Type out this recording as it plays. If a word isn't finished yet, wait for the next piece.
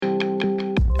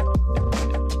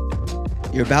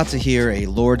You're about to hear a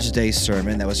Lord's Day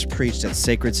sermon that was preached at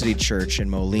Sacred City Church in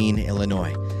Moline,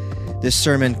 Illinois. This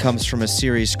sermon comes from a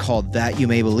series called That You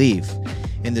May Believe.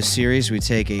 In this series, we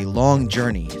take a long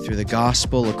journey through the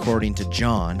Gospel according to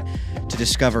John to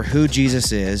discover who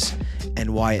Jesus is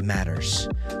and why it matters.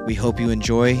 We hope you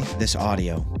enjoy this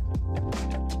audio.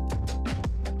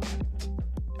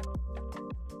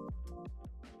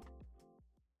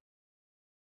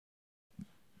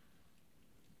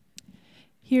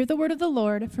 Hear the word of the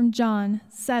Lord from John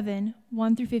 7,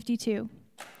 1-52.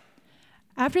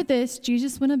 After this,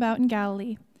 Jesus went about in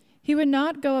Galilee. He would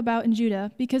not go about in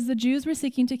Judah because the Jews were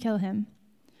seeking to kill him.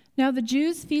 Now the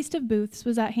Jews' feast of booths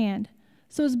was at hand.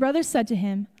 So his brothers said to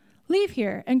him, "Leave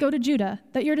here and go to Judah,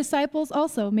 that your disciples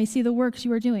also may see the works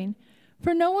you are doing.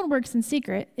 For no one works in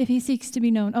secret if he seeks to be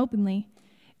known openly.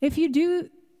 If you do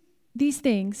these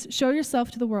things, show yourself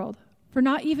to the world." For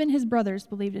not even his brothers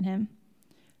believed in him.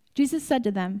 Jesus said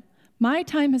to them, "My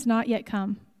time has not yet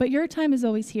come, but your time is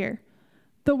always here.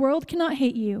 The world cannot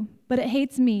hate you, but it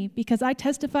hates me because I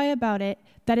testify about it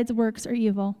that its works are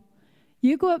evil.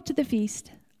 You go up to the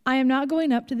feast. I am not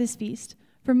going up to this feast,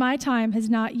 for my time has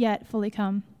not yet fully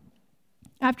come."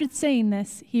 After saying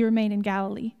this, he remained in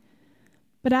Galilee.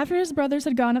 But after his brothers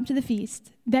had gone up to the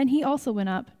feast, then he also went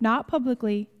up, not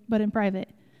publicly, but in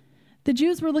private. The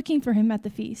Jews were looking for him at the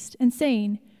feast, and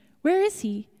saying, "Where is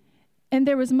he?" And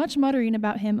there was much muttering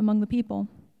about him among the people.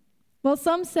 Well,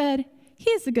 some said, "He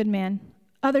is a good man."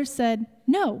 Others said,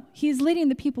 "No, he is leading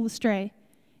the people astray."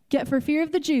 Yet for fear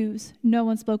of the Jews, no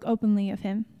one spoke openly of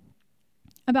him.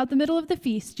 About the middle of the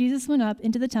feast, Jesus went up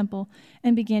into the temple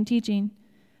and began teaching.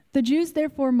 The Jews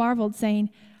therefore marveled,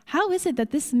 saying, "How is it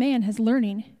that this man has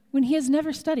learning when he has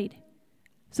never studied?"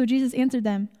 So Jesus answered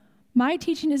them, "My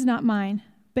teaching is not mine,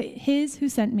 but his who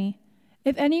sent me.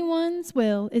 If anyone's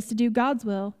will is to do God's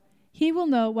will, he will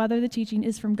know whether the teaching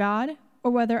is from God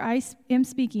or whether I am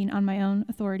speaking on my own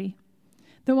authority.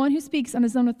 The one who speaks on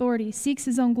his own authority seeks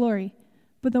his own glory,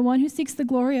 but the one who seeks the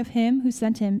glory of him who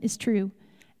sent him is true,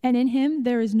 and in him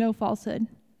there is no falsehood.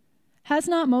 Has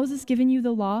not Moses given you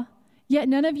the law? Yet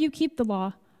none of you keep the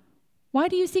law. Why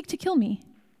do you seek to kill me?"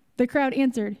 The crowd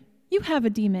answered, "You have a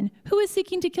demon. Who is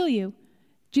seeking to kill you?"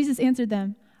 Jesus answered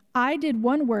them, "I did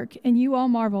one work, and you all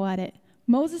marvel at it.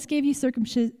 Moses gave you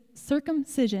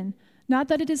circumcision, not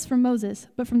that it is from Moses,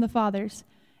 but from the fathers.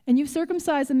 And you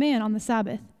circumcise a man on the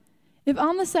Sabbath. If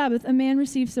on the Sabbath a man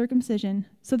receives circumcision,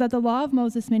 so that the law of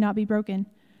Moses may not be broken,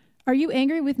 are you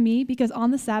angry with me because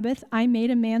on the Sabbath I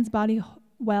made a man's body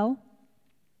well?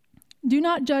 Do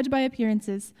not judge by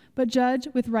appearances, but judge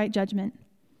with right judgment."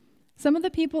 Some of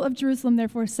the people of Jerusalem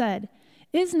therefore said,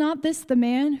 "Is not this the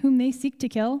man whom they seek to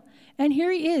kill? And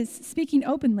here he is, speaking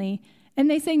openly, and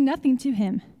they say nothing to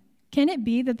him. Can it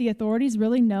be that the authorities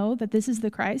really know that this is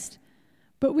the Christ?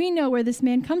 But we know where this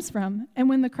man comes from, and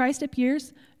when the Christ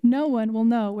appears, no one will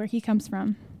know where he comes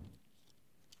from."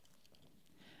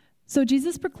 So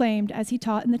Jesus proclaimed as he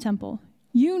taught in the temple,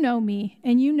 "You know me,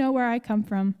 and you know where I come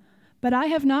from, but I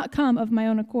have not come of my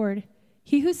own accord.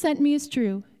 He who sent me is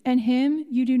true, and him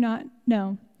you do not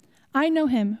know. I know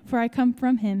him, for I come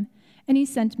from him, and he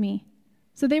sent me."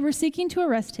 So they were seeking to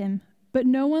arrest him, but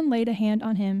no one laid a hand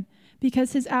on him,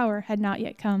 because his hour had not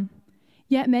yet come.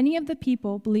 Yet many of the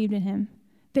people believed in him.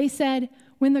 They said,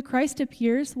 "When the Christ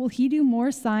appears, will he do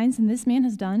more signs than this man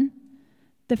has done?"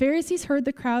 The Pharisees heard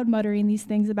the crowd muttering these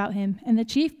things about him, and the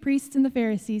chief priests and the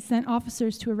Pharisees sent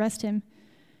officers to arrest him.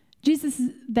 Jesus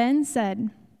then said,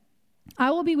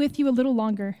 "I will be with you a little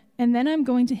longer, and then I'm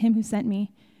going to him who sent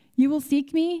me. You will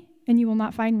seek me, and you will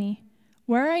not find me.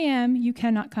 Where I am, you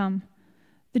cannot come."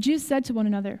 The Jews said to one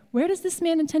another, "Where does this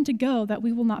man intend to go that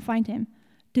we will not find him?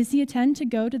 Does he intend to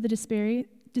go to the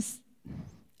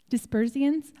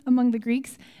dispersions among the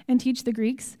Greeks and teach the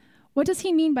Greeks? What does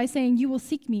he mean by saying, 'You will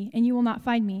seek me, and you will not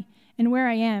find me, and where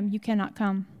I am, you cannot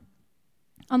come'?"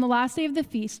 On the last day of the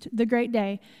feast, the great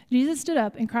day, Jesus stood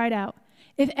up and cried out,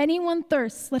 "If anyone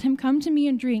thirsts, let him come to me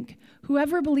and drink.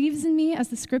 Whoever believes in me, as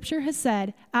the scripture has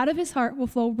said, out of his heart will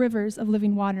flow rivers of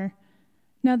living water."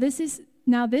 Now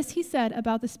this he said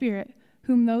about the Spirit,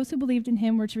 whom those who believed in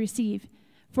him were to receive.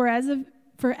 For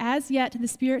as yet the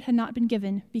Spirit had not been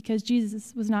given, because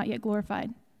Jesus was not yet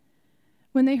glorified.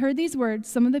 When they heard these words,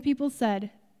 some of the people said,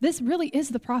 "This really is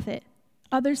the prophet."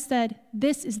 Others said,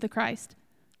 "This is the Christ."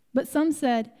 But some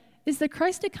said, "Is the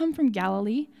Christ to come from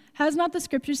Galilee? Has not the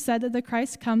scriptures said that the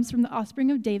Christ comes from the offspring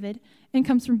of David and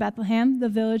comes from Bethlehem, the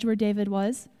village where David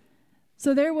was?"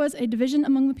 So there was a division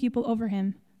among the people over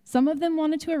him. Some of them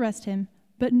wanted to arrest him,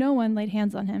 but no one laid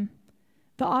hands on him.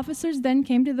 The officers then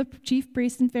came to the chief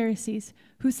priests and Pharisees,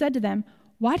 who said to them,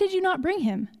 "Why did you not bring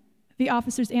him?" The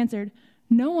officers answered,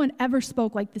 No one ever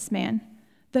spoke like this man."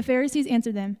 The Pharisees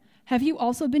answered them, "Have you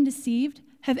also been deceived?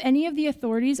 Have any of the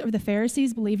authorities or the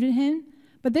Pharisees believed in him?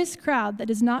 But this crowd that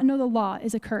does not know the law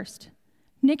is accursed."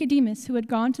 Nicodemus, who had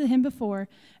gone to him before,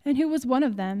 and who was one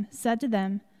of them, said to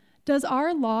them, "Does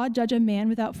our law judge a man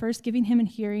without first giving him a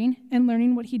hearing and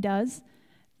learning what he does?"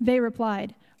 They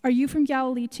replied, "Are you from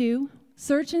Galilee too?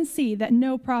 Search and see that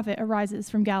no prophet arises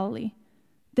from Galilee."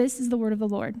 This is the word of the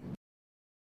Lord.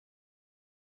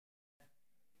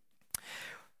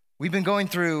 We've been going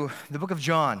through the book of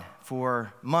John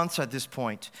for months at this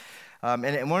point.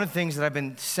 And one of the things that I've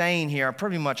been saying here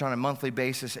pretty much on a monthly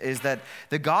basis is that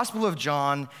the Gospel of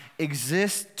John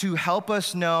exists to help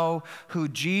us know who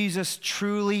Jesus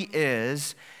truly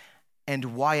is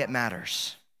and why it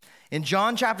matters. In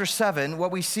John chapter 7,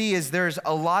 what we see is there's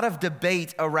a lot of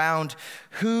debate around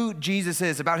who Jesus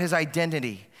is, about his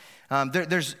identity.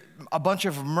 There's a bunch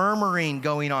of murmuring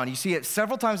going on. You see it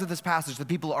several times in this passage. The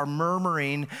people are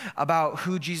murmuring about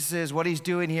who Jesus is, what he's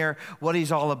doing here, what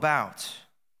he's all about.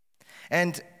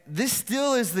 And this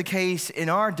still is the case in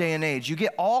our day and age. You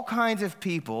get all kinds of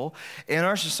people in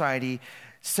our society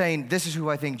saying, "This is who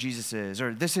I think Jesus is,"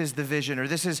 or "This is the vision," or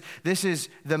this is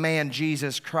the man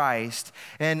Jesus Christ.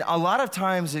 And a lot of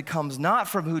times it comes not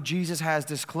from who Jesus has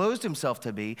disclosed himself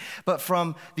to be, but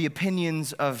from the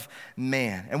opinions of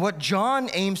man. And what John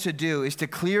aims to do is to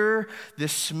clear the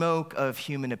smoke of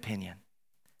human opinion,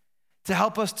 to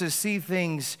help us to see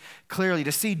things clearly,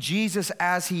 to see Jesus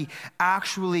as he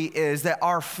actually is, that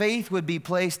our faith would be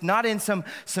placed not in some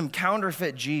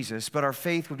counterfeit Jesus, but our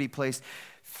faith would be placed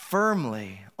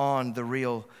firmly on the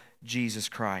real Jesus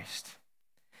Christ.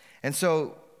 And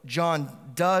so John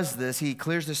does this. He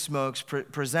clears the smokes,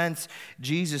 presents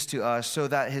Jesus to us so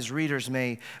that his readers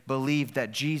may believe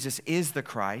that Jesus is the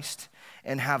Christ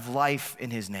and have life in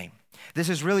his name. This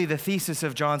is really the thesis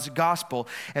of John's gospel.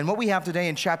 And what we have today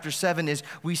in chapter 7 is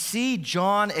we see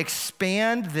John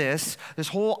expand this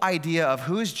whole idea of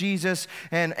who is Jesus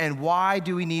and why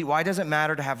does it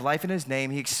matter to have life in his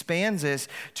name. He expands this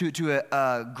to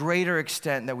a greater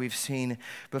extent that we've seen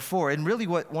before. And really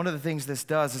one of the things this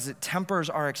does is it tempers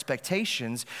our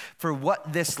expectations for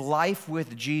what this life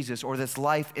with Jesus or this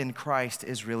life in Christ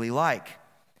is really like.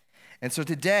 And so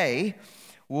today,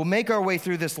 we'll make our way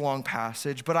through this long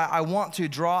passage, but I want to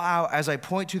draw out, as I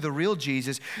point to the real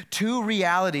Jesus, two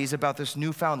realities about this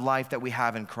newfound life that we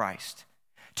have in Christ.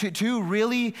 Two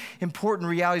really important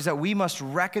realities that we must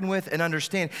reckon with and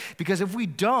understand, because if we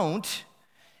don't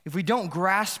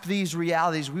grasp these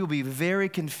realities, we will be very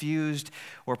confused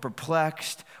or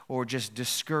perplexed or just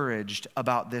discouraged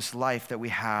about this life that we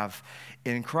have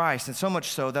in Christ. And so much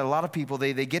so that a lot of people,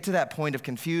 they get to that point of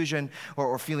confusion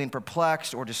or feeling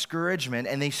perplexed or discouragement,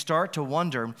 and they start to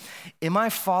wonder, am I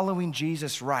following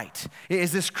Jesus right?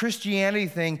 Is this Christianity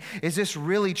thing, is this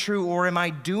really true, or am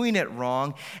I doing it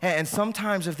wrong? And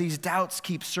sometimes if these doubts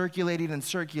keep circulating and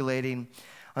circulating,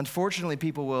 unfortunately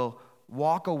people will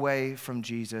walk away from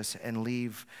Jesus and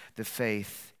leave the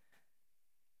faith.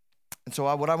 And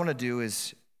so what I want to do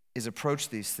is approach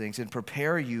these things and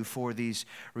prepare you for these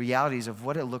realities of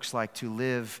what it looks like to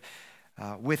live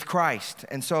with Christ.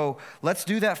 And so let's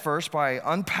do that first by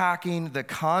unpacking the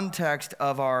context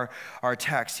of our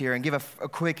text here and give a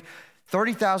quick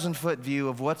 30,000-foot view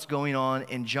of what's going on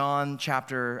in John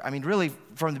really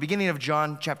from the beginning of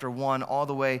John chapter 1 all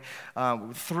the way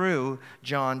through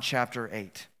John chapter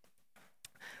 8.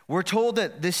 We're told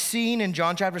that this scene in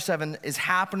John chapter 7 is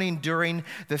happening during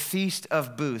the Feast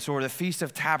of Booths, or the Feast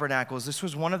of Tabernacles. This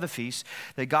was one of the feasts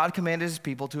that God commanded his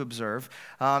people to observe,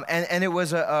 and it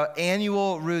was an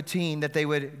annual routine that they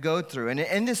would go through. And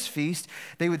in this feast,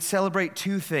 they would celebrate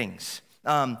two things.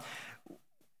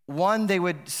 One, they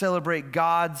would celebrate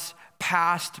God's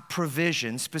past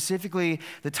provision. Specifically,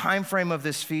 the time frame of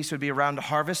this feast would be around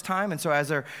harvest time. And so as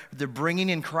they're bringing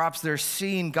in crops, they're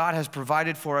seeing God has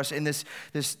provided for us in this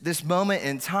moment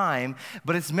in time.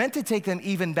 But it's meant to take them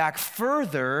even back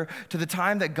further to the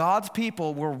time that God's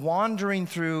people were wandering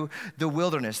through the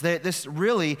wilderness. This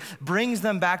really brings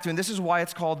them back to, and this is why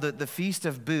it's called the Feast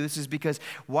of Booths, is because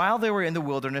while they were in the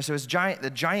wilderness, it was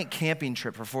the giant camping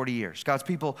trip for 40 years. God's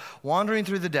people wandering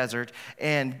through the desert,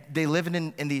 and they lived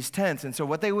in these tents. And so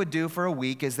what they would do for a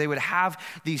week is they would have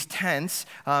these tents.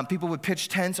 People would pitch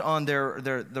tents on the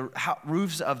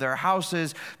roofs of their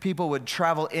houses. People would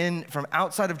travel in from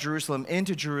outside of Jerusalem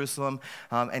into Jerusalem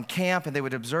and camp, and they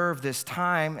would observe this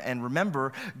time and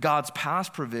remember God's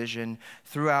past provision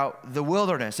throughout the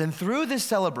wilderness. And through this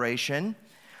celebration,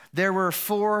 there were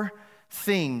four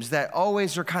themes that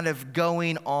always are kind of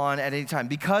going on at any time.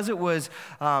 Because it was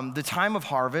the time of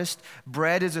harvest,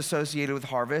 bread is associated with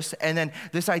harvest, and then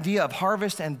this idea of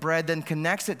harvest and bread then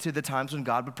connects it to the times when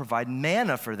God would provide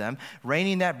manna for them,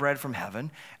 raining that bread from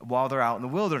heaven while they're out in the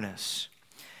wilderness.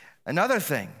 Another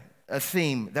thing, a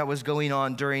theme that was going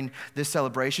on during this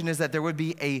celebration is that there would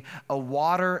be a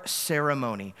water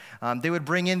ceremony. They would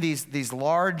bring in these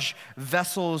large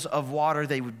vessels of water.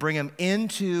 They would bring them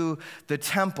into the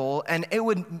temple, and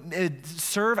it'd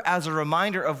serve as a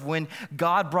reminder of when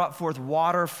God brought forth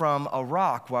water from a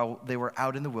rock while they were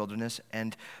out in the wilderness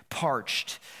and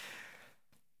parched.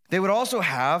 They would also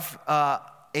have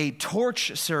a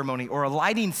torch ceremony or a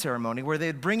lighting ceremony where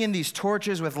they'd bring in these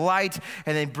torches with light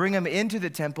and they'd bring them into the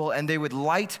temple and they would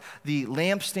light the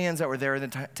lampstands that were there in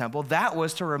the temple. That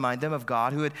was to remind them of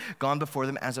God who had gone before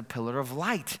them as a pillar of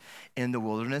light in the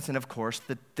wilderness. And of course,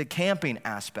 the camping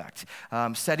aspect,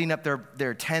 setting up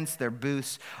their tents, their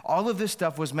booths. All of this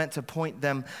stuff was meant to point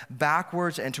them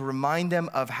backwards and to remind them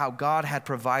of how God had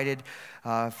provided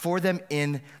for them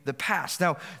in the past.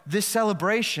 Now, this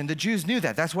celebration, the Jews knew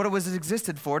that. That's what it was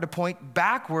existed for, to point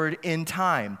backward in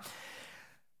time.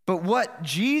 But what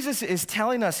Jesus is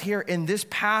telling us here in this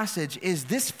passage is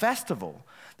this festival,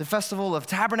 the Festival of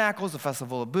Tabernacles, the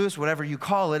Festival of Booths, whatever you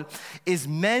call it, is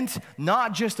meant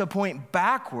not just to point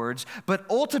backwards, but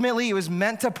ultimately it was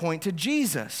meant to point to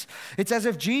Jesus. It's as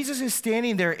if Jesus is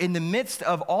standing there in the midst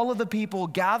of all of the people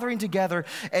gathering together,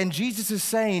 and Jesus is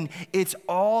saying, it's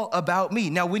all about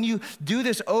me. Now, when you do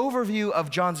this overview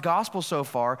of John's gospel so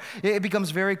far, it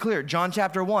becomes very clear. John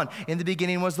chapter 1, in the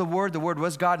beginning was the Word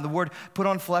was God, and the Word put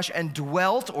on flesh and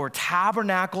dwelt or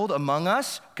tabernacled among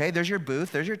us. Okay, there's your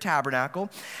booth, there's your tabernacle.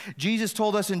 Jesus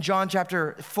told us in John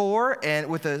chapter 4 and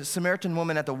with the Samaritan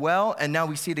woman at the well, and now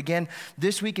we see it again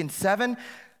this week in 7,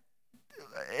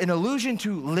 an allusion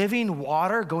to living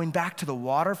water, going back to the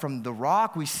water from the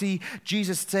rock. We see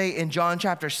Jesus say in John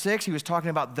chapter 6, he was talking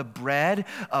about the bread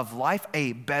of life,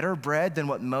 a better bread than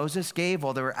what Moses gave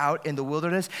while they were out in the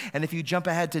wilderness. And if you jump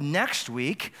ahead to next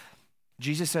week,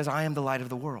 Jesus says, I am the light of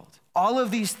the world. All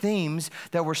of these themes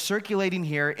that were circulating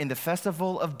here in the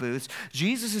Festival of Booths,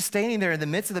 Jesus is standing there in the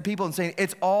midst of the people and saying,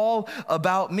 it's all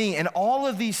about me. And all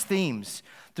of these themes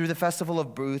through the Festival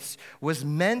of Booths was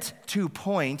meant to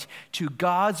point to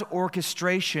God's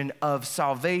orchestration of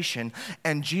salvation.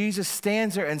 And Jesus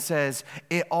stands there and says,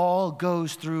 it all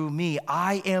goes through me.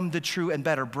 I am the true and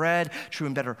better bread, true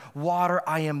and better water.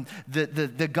 I am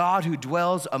the God who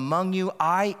dwells among you.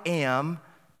 I am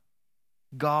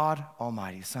God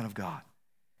Almighty, Son of God,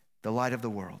 the light of the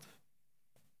world.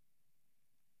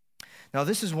 Now,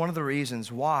 this is one of the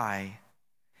reasons why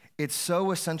it's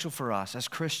so essential for us as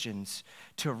Christians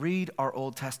to read our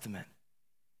Old Testament.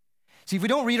 See, if we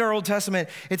don't read our Old Testament,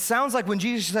 it sounds like when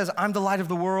Jesus says, I'm the light of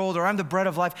the world, or I'm the bread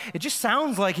of life, it just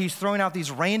sounds like he's throwing out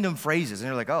these random phrases. And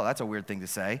you're like, oh, that's a weird thing to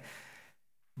say.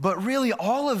 But really,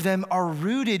 all of them are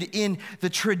rooted in the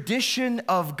tradition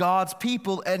of God's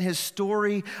people and his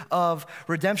story of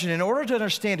redemption. In order to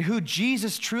understand who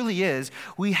Jesus truly is,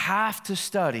 we have to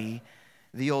study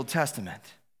the Old Testament.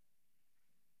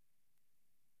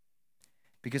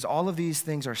 Because all of these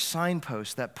things are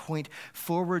signposts that point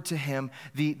forward to him,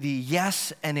 the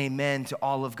yes and amen to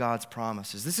all of God's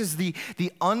promises. This is the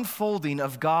unfolding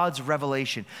of God's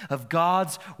revelation, of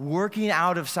God's working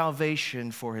out of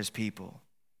salvation for his people.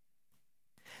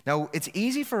 Now, it's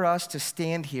easy for us to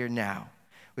stand here now.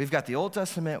 We've got the Old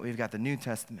Testament, we've got the New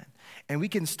Testament, and we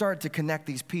can start to connect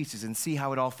these pieces and see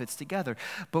how it all fits together.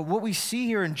 But what we see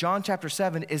here in John chapter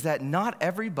 7 is that not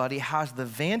everybody has the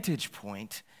vantage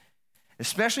point,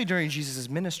 especially during Jesus'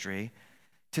 ministry,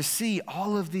 to see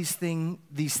all of these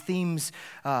themes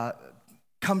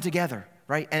come together,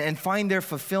 right? And find their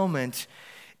fulfillment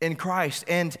in Christ.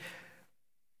 And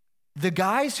the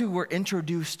guys who were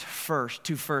introduced first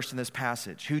in this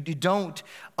passage, who don't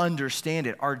understand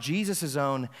it, are Jesus'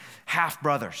 own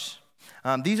half-brothers.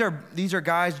 These are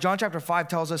guys, John chapter 5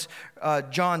 tells us,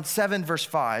 John 7 verse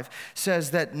 5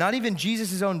 says that not even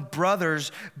Jesus' own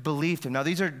brothers believed him. Now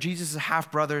these are Jesus'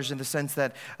 half-brothers in the sense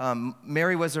that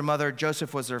Mary was their mother,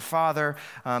 Joseph was their father.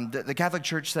 The Catholic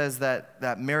Church says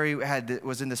that Mary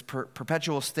was in this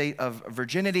perpetual state of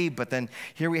virginity, but then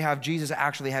here we have Jesus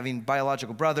actually having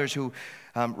biological brothers who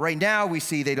right now we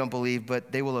see they don't believe,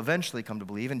 but they will eventually come to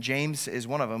believe, and James is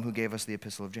one of them who gave us the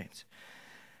Epistle of James.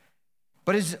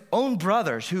 But his own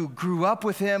brothers who grew up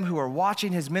with him, who are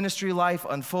watching his ministry life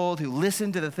unfold, who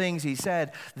listened to the things he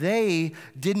said, they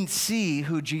didn't see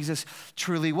who Jesus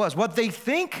truly was. What they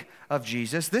think of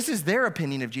Jesus, this is their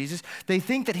opinion of Jesus, they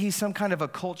think that he's some kind of a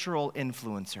cultural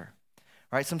influencer,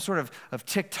 right? Some sort of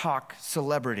TikTok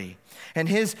celebrity. And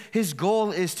his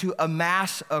goal is to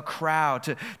amass a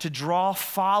crowd, to draw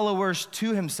followers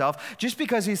to himself, just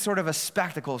because he's sort of a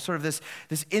spectacle, sort of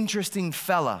this interesting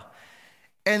fella.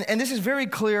 And this is very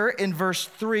clear in verse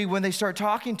 3 when they start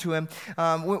talking to him.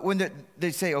 When they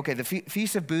say, okay, the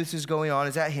Feast of Booths is going on,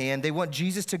 is at hand. They want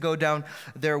Jesus to go down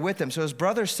there with them. So his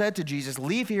brothers said to Jesus,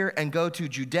 leave here and go to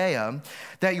Judea,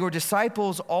 that your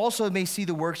disciples also may see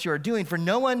the works you are doing. For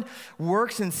no one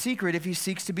works in secret if he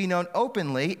seeks to be known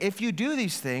openly. If you do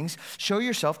these things, show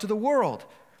yourself to the world.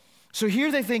 So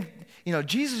here they think,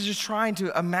 Jesus is trying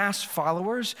to amass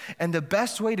followers, and the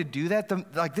best way to do that,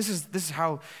 this is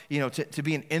how, to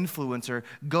be an influencer,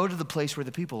 go to the place where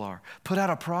the people are. Put out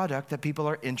a product that people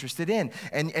are interested in,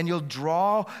 and you'll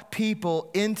draw people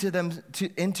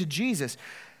into Jesus.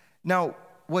 Now,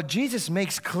 what Jesus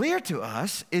makes clear to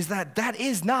us is that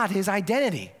is not his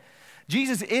identity.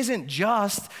 Jesus isn't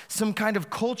just some kind of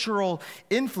cultural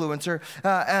influencer,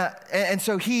 and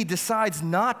so he decides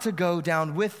not to go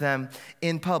down with them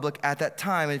in public at that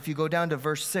time. And if you go down to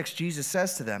verse 6, Jesus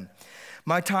says to them,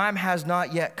 my time has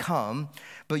not yet come,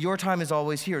 but your time is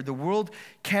always here. The world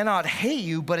cannot hate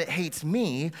you, but it hates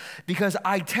me, because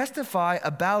I testify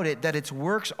about it that its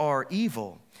works are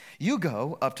evil. You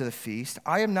go up to the feast.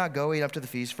 I am not going up to the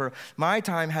feast, for my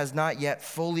time has not yet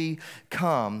fully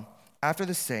come. After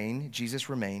the saying, Jesus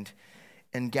remained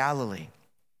in Galilee.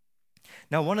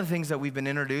 Now, one of the things that we've been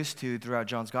introduced to throughout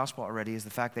John's gospel already is the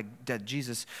fact that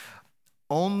Jesus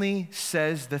only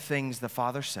says the things the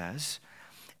Father says,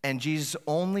 and Jesus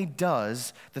only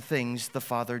does the things the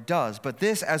Father does. But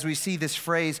this, as we see this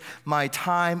phrase, my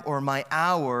time or my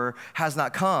hour has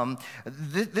not come,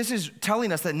 this is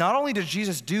telling us that not only does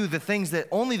Jesus do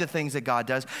only the things that God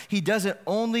does, he does it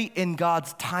only in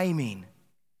God's timing.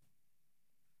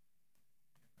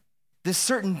 This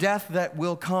certain death that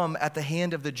will come at the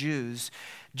hand of the Jews,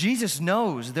 Jesus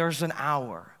knows there's an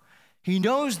hour. He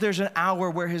knows there's an hour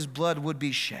where his blood would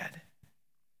be shed.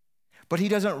 But he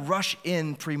doesn't rush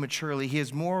in prematurely. He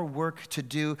has more work to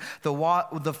do.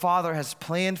 The Father has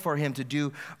planned for him to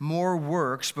do more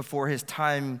works before his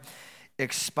time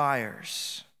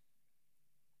expires.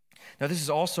 Now, this is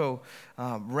also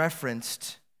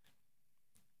referenced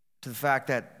to the fact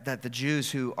that the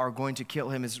Jews who are going to kill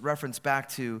him is referenced back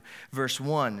to verse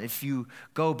 1. If you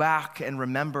go back and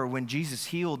remember when Jesus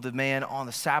healed the man on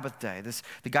the Sabbath day,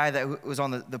 the guy that was on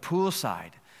the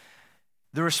poolside,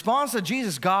 the response that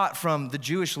Jesus got from the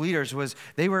Jewish leaders was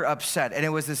they were upset, and it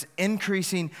was this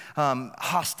increasing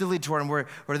hostility toward him where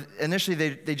initially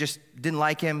they just didn't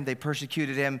like him, they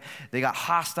persecuted him, they got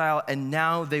hostile, and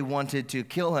now they wanted to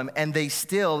kill him. And they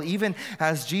still, even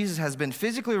as Jesus has been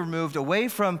physically removed away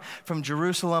from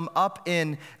Jerusalem up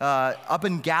in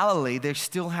Galilee, they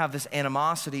still have this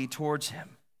animosity towards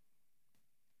him.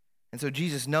 And so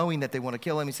Jesus, knowing that they want to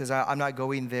kill him, he says, I'm not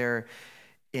going there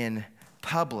in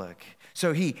public.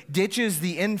 So he ditches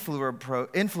the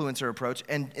influencer approach,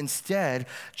 and instead,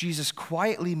 Jesus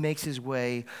quietly makes his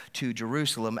way to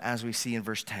Jerusalem, as we see in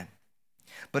verse 10.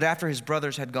 But after his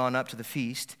brothers had gone up to the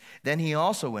feast, then he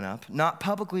also went up, not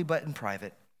publicly but in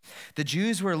private. The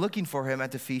Jews were looking for him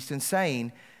at the feast and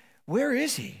saying, "Where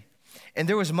is he?" And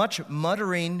there was much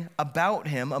muttering about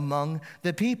him among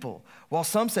the people. While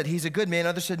some said, "He's a good man,"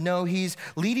 others said, "No, he's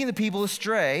leading the people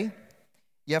astray."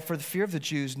 Yet for the fear of the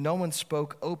Jews, no one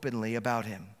spoke openly about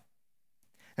him.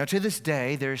 Now, to this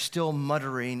day, there's still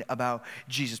muttering about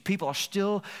Jesus. People are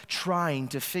still trying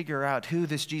to figure out who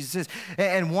this Jesus is.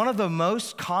 And one of the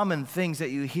most common things that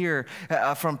you hear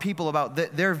from people about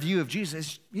their view of Jesus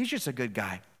is he's just a good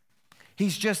guy.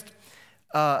 He's just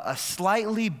a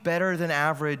slightly better than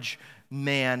average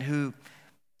man who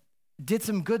did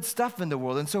some good stuff in the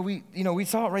world. And so we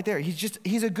saw it right there.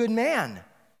 He's a good man.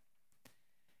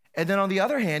 And then on the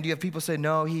other hand, you have people say,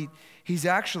 no, he's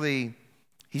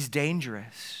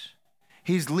dangerous.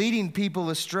 He's leading people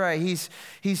astray.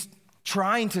 He's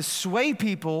trying to sway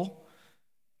people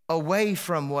away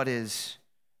from what is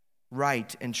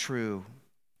right and true.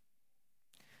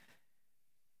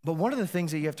 But one of the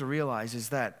things that you have to realize is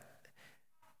that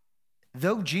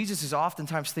though Jesus is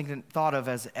oftentimes thought of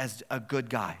as a good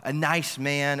guy, a nice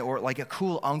man, or like a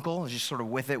cool uncle, just sort of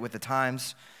with the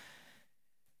times,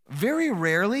 very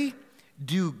rarely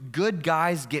do good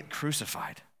guys get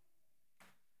crucified.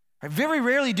 Very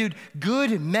rarely do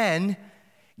good men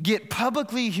get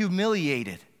publicly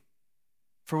humiliated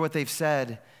for what they've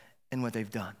said and what they've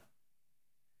done.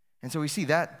 And so we see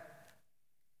that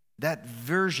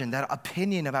version, that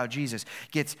opinion about Jesus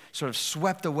gets sort of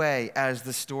swept away as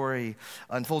the story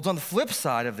unfolds. On the flip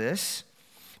side of this,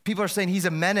 people are saying he's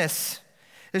a menace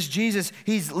This Jesus,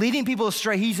 he's leading people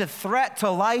astray. He's a threat to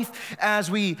life as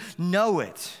we know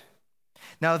it.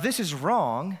 Now, this is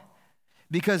wrong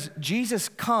because Jesus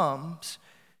comes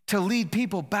to lead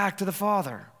people back to the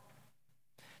Father.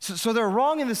 So they're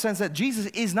wrong in the sense that Jesus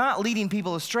is not leading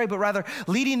people astray, but rather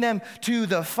leading them to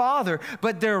the Father.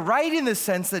 But they're right in the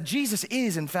sense that Jesus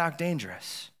is, in fact,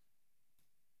 dangerous.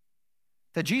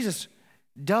 That Jesus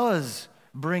does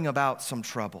bring about some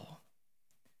trouble.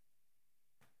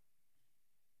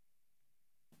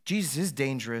 Jesus is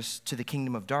dangerous to the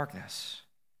kingdom of darkness.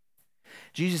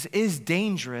 Jesus is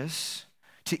dangerous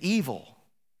to evil,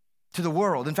 to the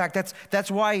world. In fact,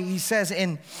 that's why he says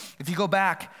if you go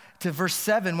back to verse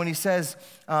 7, when he says,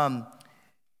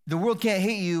 the world can't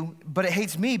hate you, but it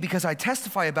hates me because I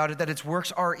testify about it that its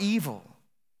works are evil.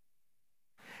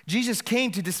 Jesus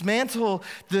came to dismantle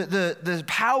the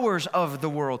powers of the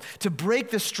world, to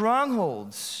break the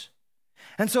strongholds.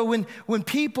 And so when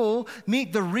people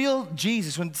meet the real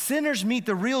Jesus, when sinners meet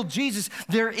the real Jesus,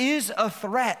 there is a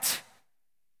threat.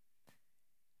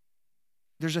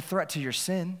 There's a threat to your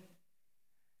sin.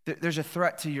 There's a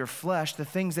threat to your flesh, the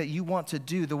things that you want to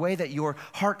do, the way that your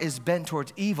heart is bent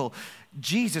towards evil.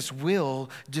 Jesus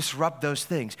will disrupt those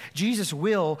things. Jesus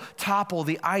will topple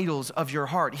the idols of your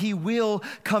heart. He will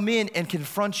come in and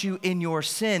confront you in your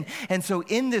sin. And so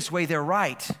in this way, they're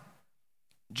right.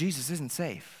 Jesus isn't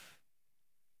safe.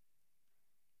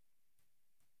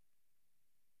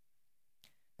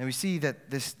 And we see that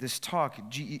this talk,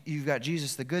 you've got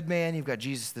Jesus the good man, you've got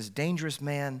Jesus this dangerous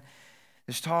man.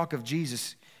 This talk of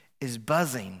Jesus is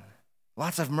buzzing,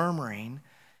 lots of murmuring,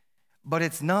 but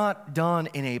it's not done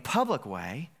in a public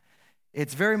way.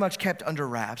 It's very much kept under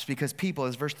wraps because people,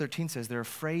 as verse 13 says, they're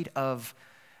afraid of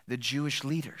the Jewish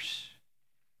leaders.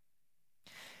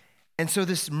 And so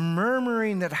this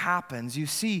murmuring that happens, you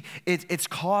see, it's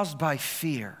caused by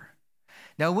fear.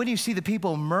 Now, when you see the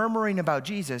people murmuring about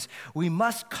Jesus, we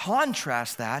must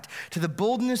contrast that to the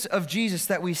boldness of Jesus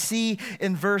that we see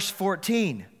in verse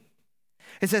 14.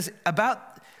 It says,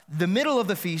 about the middle of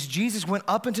the feast, Jesus went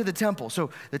up into the temple. So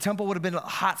the temple would have been a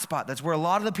hot spot. That's where a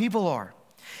lot of the people are.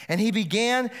 And he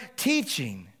began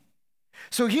teaching.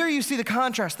 So here you see the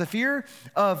contrast, the fear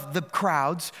of the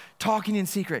crowds talking in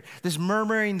secret, this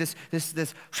murmuring, this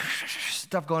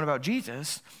stuff going about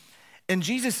Jesus. And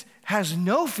Jesus has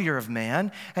no fear of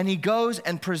man, and he goes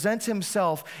and presents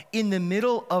himself in the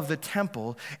middle of the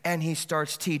temple, and he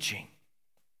starts teaching.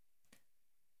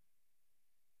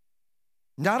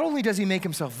 Not only does he make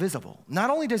himself visible, not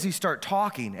only does he start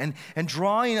talking and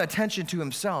drawing attention to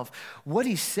himself, what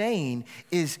he's saying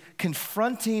is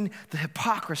confronting the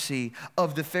hypocrisy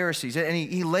of the Pharisees. And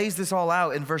he lays this all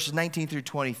out in verses 19 through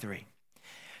 23.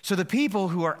 So the people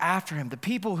who are after him, the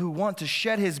people who want to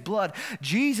shed his blood,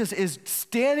 Jesus is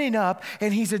standing up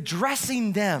and he's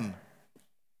addressing them.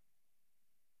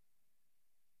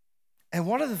 And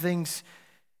one of the things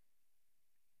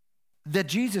that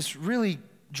Jesus really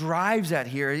drives at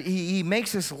here, he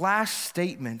makes this last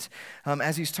statement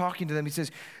as he's talking to them. He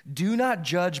says, do not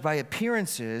judge by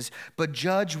appearances, but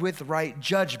judge with right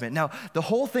judgment. Now, the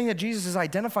whole thing that Jesus is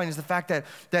identifying is the fact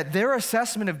that their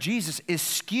assessment of Jesus is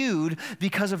skewed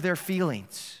because of their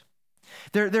feelings.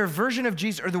 Their version of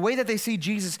Jesus, or the way that they see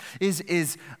Jesus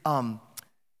is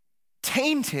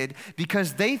tainted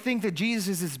because they think that Jesus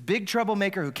is this big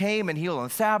troublemaker who came and healed on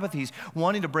the Sabbath. He's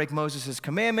wanting to break Moses'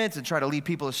 commandments and try to lead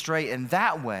people astray in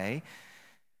that way.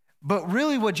 But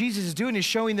really what Jesus is doing is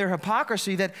showing their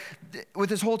hypocrisy, that with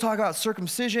this whole talk about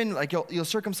circumcision, like you'll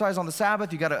circumcise on the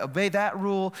Sabbath, you got to obey that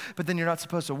rule, but then you're not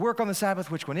supposed to work on the Sabbath.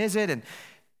 Which one is it?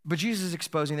 But Jesus is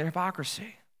exposing their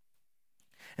hypocrisy.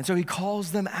 And so he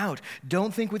calls them out.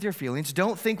 Don't think with your feelings.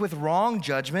 Don't think with wrong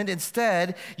judgment.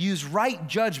 Instead, use right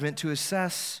judgment to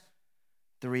assess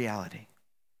the reality.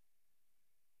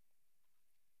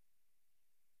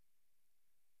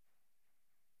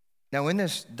 Now, in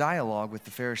this dialogue with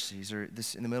the Pharisees, or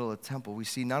this in the middle of the temple, we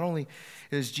see not only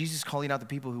is Jesus calling out the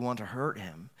people who want to hurt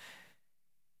him,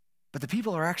 but the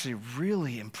people are actually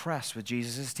really impressed with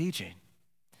Jesus' teaching.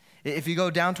 If you go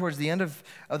down towards the end of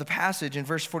the passage in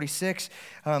verse 46,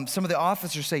 some of the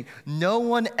officers say, no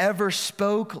one ever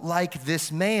spoke like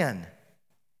this man.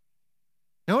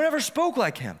 No one ever spoke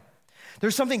like him.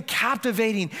 There's something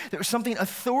captivating, there's something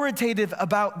authoritative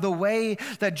about the way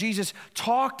that Jesus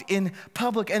talked in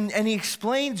public. And he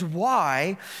explains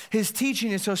why his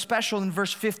teaching is so special in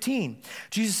verse 15.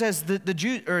 Jesus says,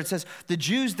 the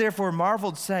Jews therefore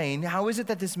marveled, saying, how is it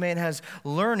that this man has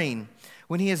learning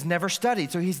when he has never studied?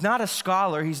 So he's not a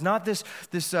scholar. He's not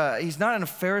he's not in a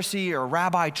Pharisee or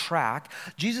rabbi track.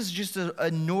 Jesus is just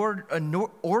an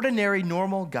ordinary,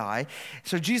 normal guy.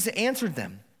 So Jesus answered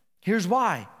them. Here's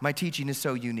why my teaching is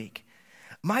so unique.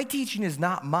 My teaching is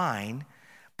not mine,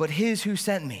 but his who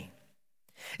sent me.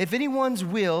 If anyone's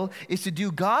will is to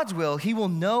do God's will, he will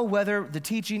know whether the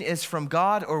teaching is from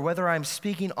God or whether I'm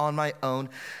speaking on my own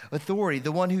authority.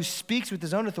 The one who speaks with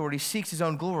his own authority seeks his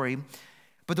own glory,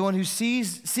 but the one who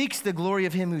seeks the glory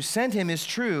of him who sent him is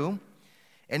true,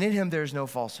 and in him there is no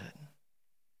falsehood.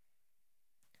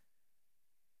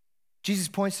 Jesus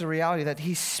points to the reality that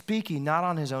he's speaking not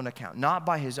on his own account, not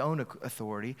by his own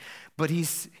authority, but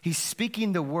he's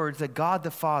speaking the words that God the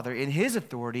Father, in his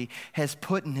authority, has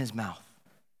put in his mouth.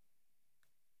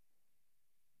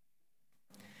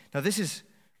 Now, this is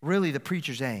really the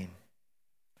preacher's aim.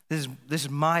 This is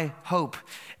my hope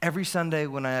every Sunday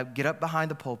when I get up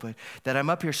behind the pulpit, that I'm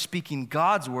up here speaking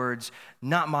God's words,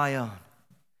 not my own.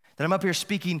 That I'm up here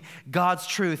speaking God's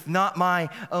truth, not my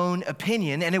own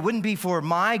opinion, and it wouldn't be for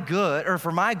my good or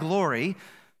for my glory,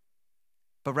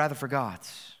 but rather for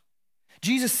God's.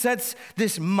 Jesus sets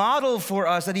this model for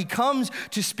us that he comes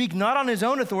to speak not on his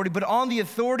own authority, but on the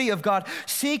authority of God,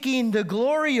 seeking the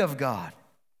glory of God.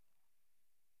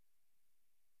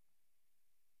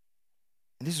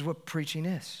 And this is what preaching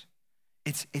is.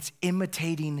 It's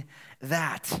imitating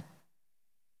that.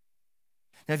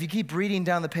 Now, if you keep reading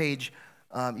down the page,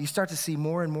 you start to see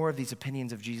more and more of these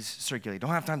opinions of Jesus circulate. Don't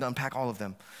have time to unpack all of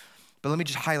them, but let me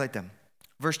just highlight them.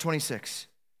 Verse 26,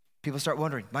 people start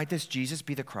wondering, might this Jesus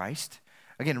be the Christ?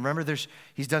 Again, remember,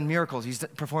 he's done miracles. He's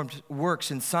performed works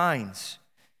and signs.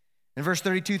 In verse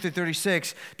 32 through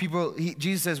 36,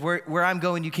 Jesus says, where I'm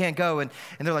going, you can't go. And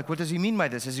they're like, what does he mean by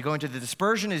this? Is he going to the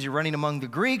dispersion? Is he running among the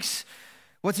Greeks?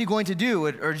 What's he going to do?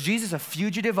 Or is Jesus a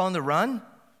fugitive on the run?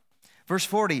 Verse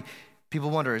 40,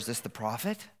 people wonder, is this the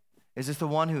prophet? Is this the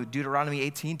one who Deuteronomy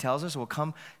 18 tells us will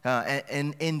come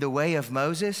in the way of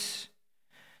Moses?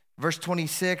 Verse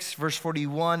 26, verse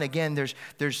 41, again,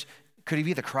 could he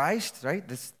be the Christ, right?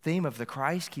 This theme of the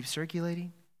Christ keeps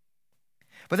circulating.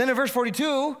 But then in verse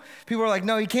 42, people are like,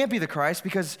 no, he can't be the Christ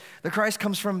because the Christ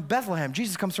comes from Bethlehem.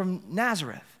 Jesus comes from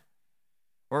Nazareth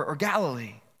or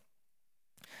Galilee.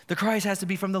 The Christ has to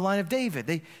be from the line of David.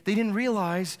 They didn't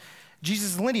realize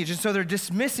Jesus' lineage, and so they're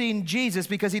dismissing Jesus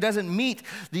because he doesn't meet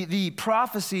the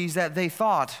prophecies that they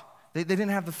thought. They didn't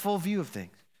have the full view of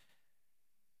things.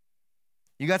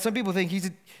 You got some people think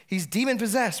he's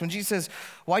demon-possessed. When Jesus says,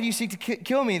 why do you seek to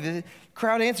kill me? The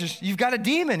crowd answers, you've got a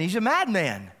demon. He's a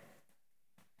madman.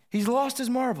 He's lost his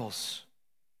marbles.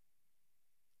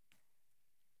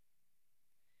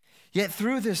 Yet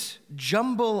through this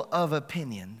jumble of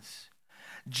opinions,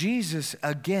 Jesus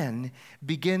again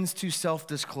begins to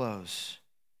self-disclose.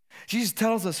 Jesus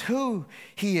tells us who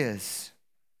he is.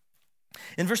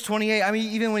 In verse 28,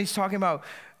 even when he's talking about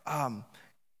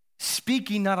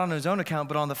speaking not on his own account,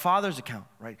 but on the Father's account,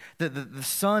 right? The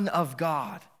Son of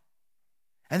God.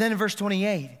 And then in verse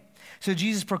 28, so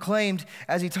Jesus proclaimed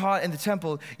as he taught in the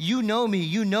temple, you know me,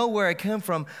 you know where I come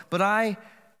from, but I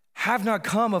have not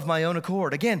come of my own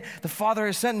accord. Again, the Father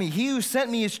has sent me. He who sent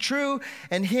me is true,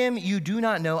 and him you do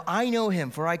not know. I know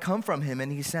him, for I come from him,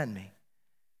 and he sent me.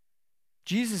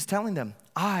 Jesus is telling them,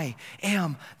 I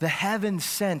am the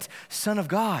heaven-sent Son of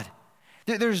God.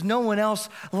 There's no one else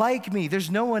like me. There's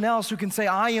no one else who can say,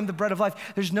 I am the bread of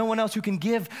life. There's no one else who can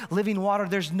give living water.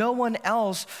 There's no one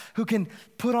else who can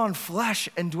put on flesh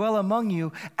and dwell among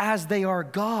you as they are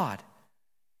God.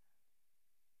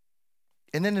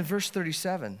 And then in verse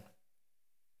 37,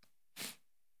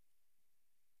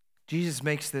 Jesus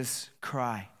makes this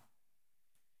cry.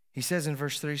 He says in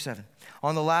verse 37,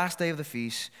 on the last day of the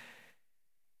feast,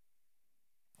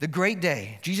 the great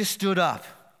day, Jesus stood up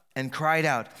and cried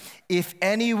out, if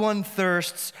anyone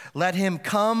thirsts, let him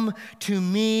come to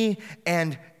me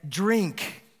and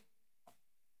drink.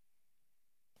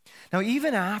 Now,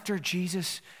 even after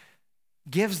Jesus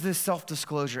gives this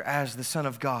self-disclosure as the Son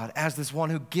of God, as this one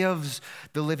who gives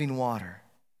the living water,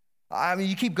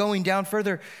 you keep going down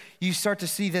further, you start to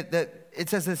see that it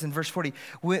says this in verse 40.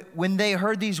 When they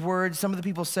heard these words, some of the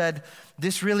people said,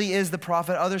 this really is the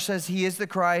prophet. Others says he is the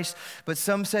Christ. But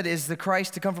some said, is the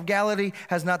Christ to come from Galilee?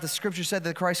 Has not the scripture said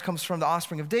that the Christ comes from the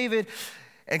offspring of David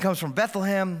and comes from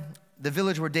Bethlehem, the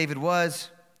village where David was?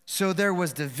 So there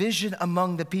was division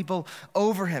among the people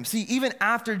over him. See, even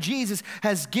after Jesus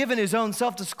has given his own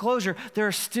self-disclosure, there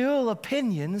are still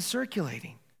opinions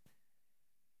circulating.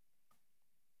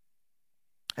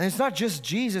 And it's not just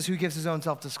Jesus who gives his own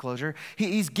self-disclosure.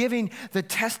 He's giving the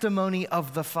testimony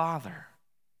of the Father.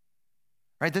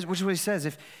 Right? Which is what he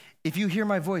says. If you hear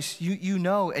my voice, you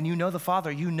know, and you know the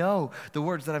Father, you know the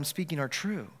words that I'm speaking are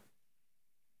true.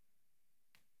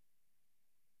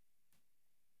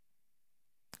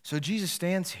 So Jesus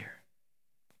stands here.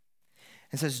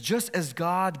 It says, just as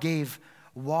God gave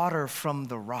water from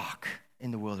the rock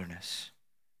in the wilderness,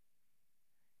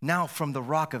 now from the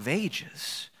rock of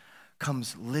ages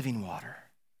comes living water.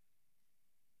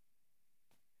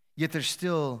 Yet there's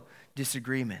still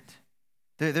disagreement.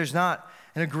 There's not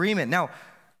an agreement. Now,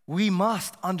 we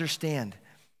must understand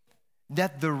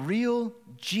that the real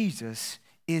Jesus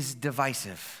is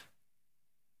divisive.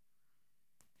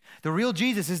 The real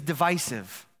Jesus is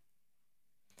divisive.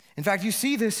 In fact, you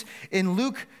see this in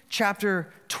Luke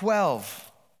chapter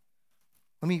 12.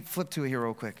 Let me flip to it here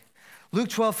real quick. Luke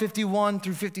 12, 51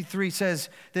 through 53 says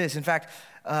this. In fact,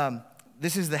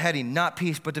 this is the heading, not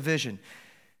peace, but division.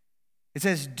 It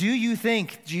says, do you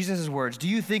think, Jesus' words, do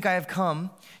you think I have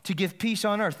come to give peace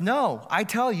on earth? No, I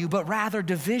tell you, but rather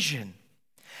division.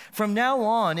 From now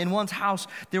on, in one's house,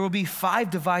 there will be 5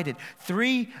 divided,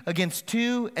 3 against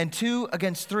 2 and 2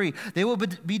 against 3. They will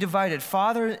be divided,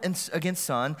 father against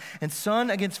son, and son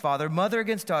against father, mother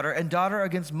against daughter, and daughter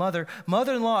against mother,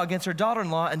 mother-in-law against her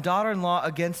daughter-in-law, and daughter-in-law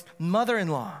against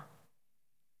mother-in-law.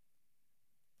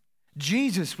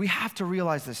 Jesus, we have to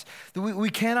realize this, that we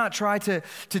cannot try to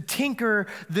tinker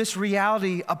this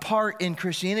reality apart in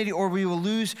Christianity, or we will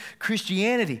lose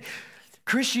Christianity.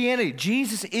 Christianity,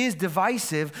 Jesus is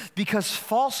divisive because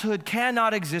falsehood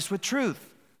cannot exist with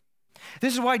truth.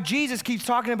 This is why Jesus keeps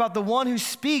talking about the one who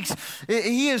speaks.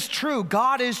 He is true.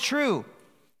 God is true.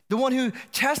 The one who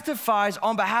testifies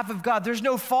on behalf of God. There's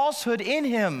no falsehood in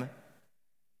him.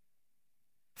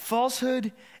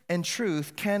 Falsehood and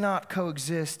truth cannot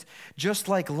coexist, just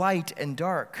like light and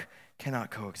dark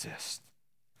cannot coexist.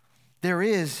 There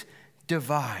is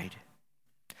divide.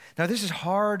 Now, this is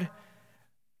hard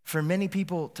for many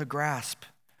people to grasp,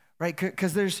 right?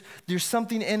 Because there's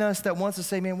something in us that wants to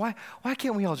say, man, why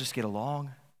can't we all just get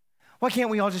along? Why can't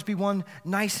we all just be one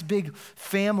nice big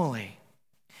family?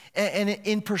 And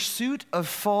in pursuit of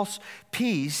false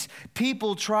peace,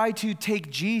 people try to take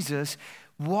Jesus,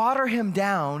 water him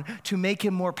down to make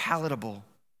him more palatable.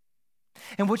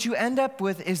 And what you end up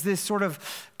with is this sort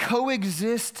of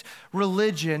coexist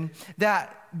religion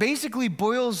that basically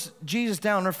boils Jesus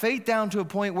down, or faith down, to a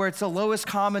point where it's the lowest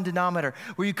common denominator,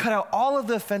 where you cut out all of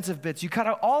the offensive bits, you cut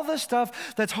out all the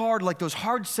stuff that's hard, like those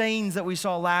hard sayings that we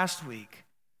saw last week,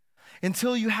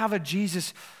 until you have a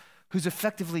Jesus who's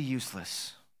effectively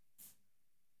useless,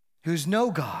 who's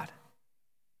no God.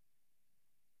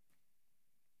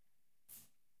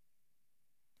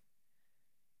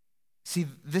 See,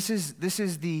 this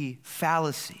is the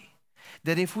fallacy,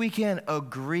 that if we can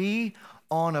agree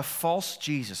on a false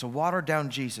Jesus, a watered-down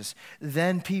Jesus,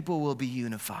 then people will be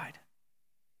unified.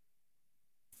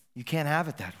 You can't have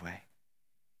it that way.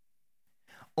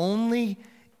 Only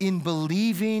in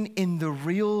believing in the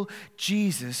real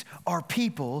Jesus are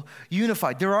people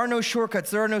unified. There are no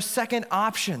shortcuts. There are no second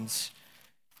options.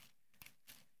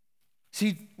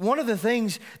 See, one of the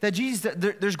things that Jesus,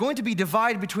 there's going to be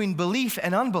divide between belief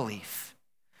and unbelief,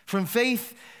 from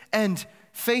faith and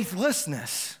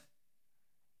faithlessness.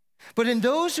 But in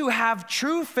those who have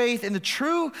true faith in the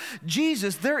true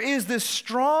Jesus, there is this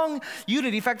strong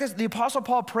unity. In fact, the Apostle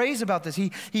Paul prays about this.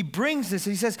 He brings this.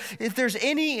 He says, if there's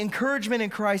any encouragement in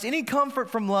Christ, any comfort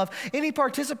from love, any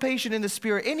participation in the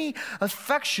Spirit, any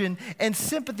affection and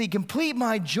sympathy, complete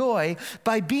my joy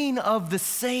by being of the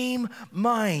same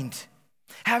mind,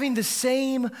 having the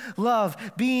same love,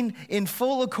 being in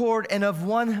full accord and of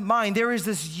one mind. There is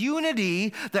this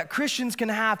unity that Christians can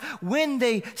have when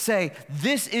they say,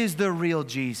 this is the real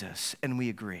Jesus, and we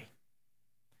agree.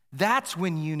 That's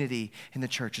when unity in the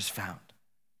church is found.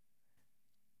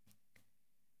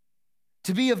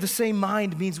 To be of the same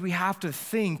mind means we have to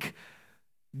think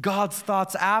God's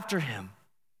thoughts after him.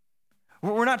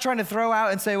 We're not trying to throw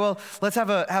out and say, well, let's have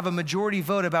a majority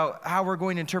vote about how we're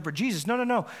going to interpret Jesus.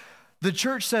 No. The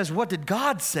church says, what did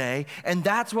God say? And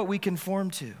that's what we conform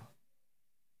to.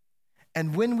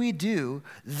 And when we do,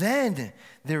 then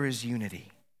there is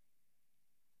unity.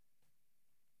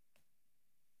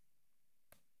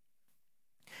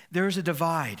 There is a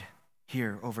divide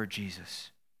here over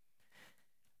Jesus.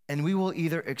 And we will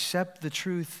either accept the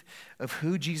truth of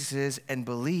who Jesus is and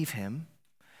believe him,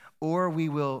 or we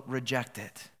will reject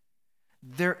it.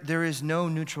 There is no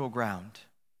neutral ground.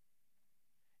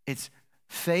 It's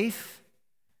faith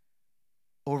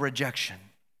or rejection.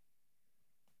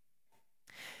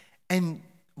 And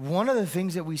one of the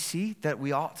things that we see that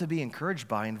we ought to be encouraged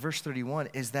by in verse 31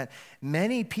 is that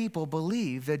many people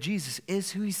believe that Jesus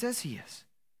is who he says he is.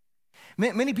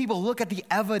 Many people look at the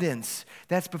evidence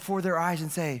that's before their eyes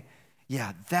and say,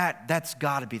 yeah, that's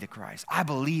got to be the Christ. I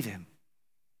believe him.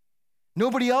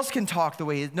 Nobody else can talk the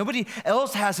way he is. Nobody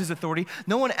else has his authority.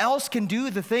 No one else can do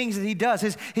the things that he does.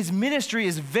 His ministry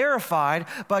is verified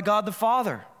by God the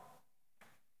Father.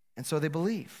 And so they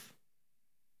believe.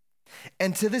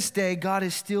 And to this day, God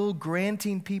is still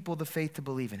granting people the faith to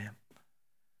believe in him.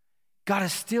 God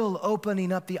is still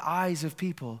opening up the eyes of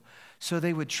people so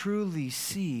they would truly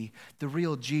see the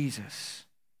real Jesus.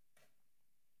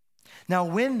 Now,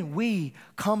 when we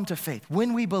come to faith,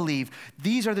 when we believe,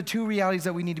 these are the two realities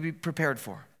that we need to be prepared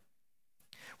for.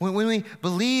 When we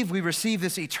believe we receive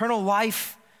this eternal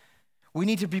life, we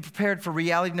need to be prepared for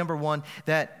reality number one,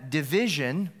 that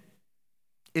division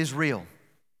is real.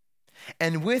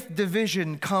 And with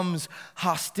division comes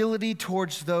hostility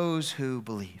towards those who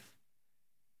believe.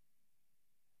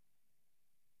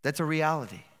 That's a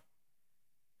reality.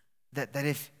 That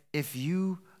if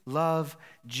you love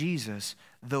Jesus,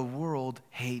 the world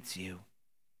hates you.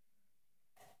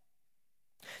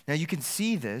 Now you can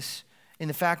see this in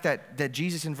the fact that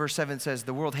Jesus in verse 7 says,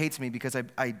 the world hates me because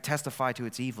I testify to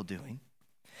its evil doing.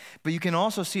 But you can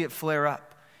also see it flare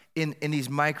up in these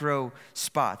micro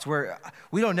spots where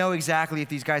we don't know exactly if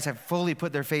these guys have fully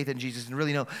put their faith in Jesus and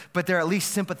really know, but they're at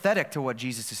least sympathetic to what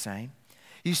Jesus is saying.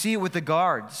 You see it with the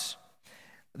guards.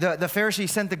 The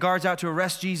Pharisees sent the guards out to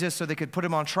arrest Jesus so they could put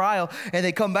him on trial, and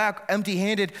they come back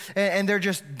empty-handed, and they're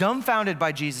just dumbfounded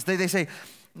by Jesus. They say,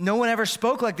 no one ever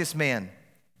spoke like this man.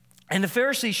 And the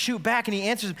Pharisees shoot back, and he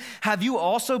answers, have you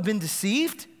also been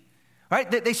deceived?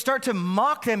 Right? They start to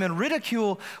mock them and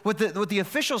ridicule what the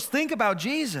officials think about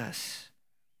Jesus.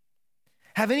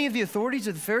 Have any of the authorities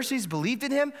of the Pharisees believed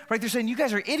in him? Right? They're saying, you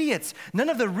guys are idiots. None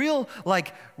of the real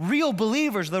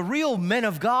believers, the real men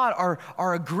of God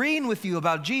are agreeing with you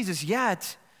about Jesus,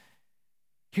 yet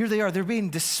here they are. They're being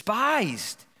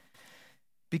despised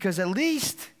because at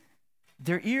least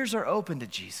their ears are open to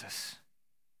Jesus.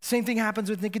 Same thing happens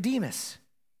with Nicodemus.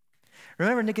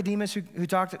 Remember Nicodemus who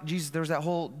talked to Jesus? There was that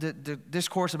whole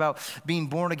discourse about being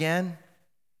born again.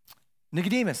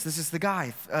 Nicodemus, this is the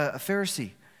guy, a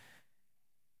Pharisee.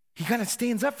 He kind of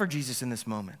stands up for Jesus in this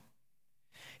moment.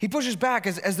 He pushes back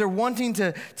as they're wanting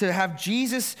to have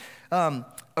Jesus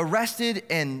arrested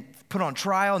and put on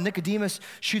trial. Nicodemus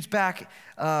shoots back.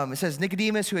 It says,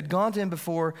 Nicodemus, who had gone to him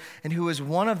before and who was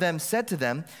one of them, said to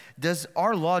them, does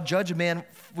our law judge a man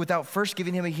without first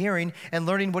giving him a hearing and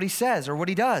learning what he says or what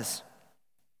he does?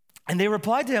 And they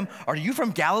replied to him, are you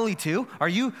from Galilee too? Are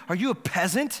you a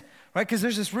peasant? Right? Because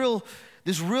there's this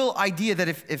real idea that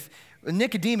if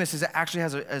Nicodemus actually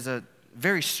has a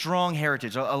very strong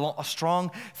heritage, a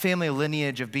strong family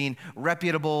lineage of being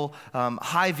reputable,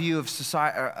 high view of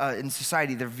society in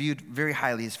society. They're viewed very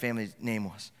highly. His family's name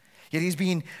was. Yet he's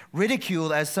being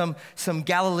ridiculed as some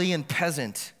Galilean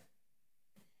peasant.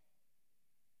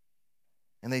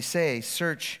 And they say,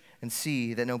 search and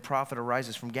see that no prophet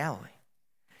arises from Galilee.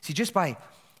 See, just by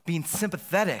being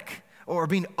sympathetic or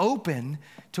being open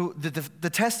to the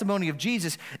testimony of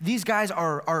Jesus, these guys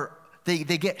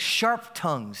they get sharp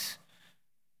tongues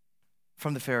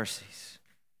from the Pharisees.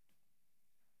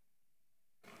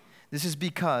 This is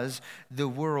because the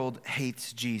world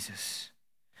hates Jesus.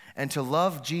 And to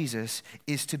love Jesus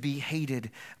is to be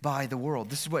hated by the world.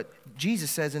 This is what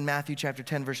Jesus says in Matthew chapter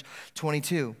 10, verse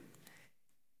 22.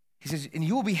 He says, and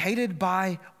you will be hated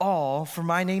by all for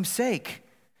my name's sake,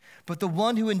 but the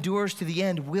one who endures to the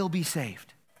end will be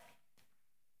saved.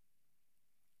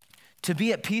 To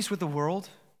be at peace with the world,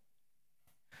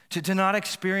 to not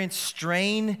experience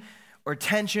strain or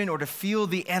tension or to feel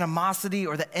the animosity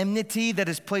or the enmity that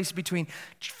is placed between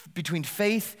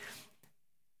faith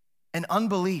and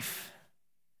unbelief.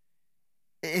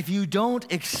 If you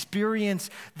don't experience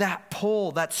that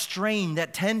pull, that strain,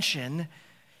 that tension,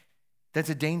 that's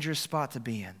a dangerous spot to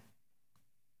be in.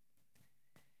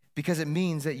 Because it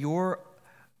means that you're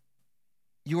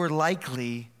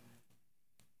likely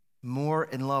more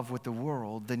in love with the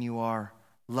world than you are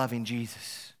loving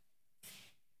Jesus.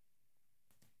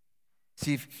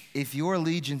 See, if your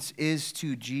allegiance is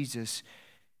to Jesus,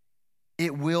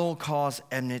 it will cause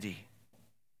enmity.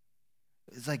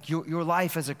 It's like your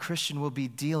life as a Christian will be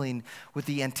dealing with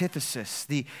the antithesis,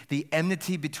 the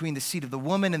enmity between the seed of the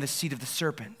woman and the seed of the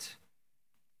serpent.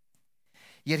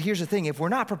 Yet here's the thing, if we're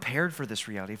not prepared for this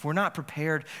reality, if we're not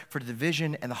prepared for the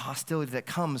division and the hostility that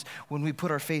comes when we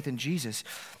put our faith in Jesus,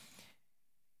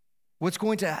 what's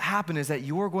going to happen is that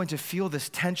you're going to feel this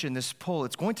tension, this pull.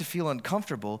 It's going to feel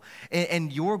uncomfortable,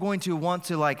 and you're going to want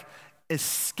to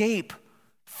escape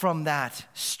from that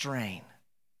strain.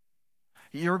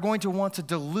 You're going to want to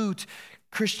dilute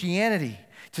Christianity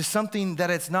to something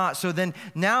that it's not. So then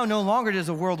now no longer does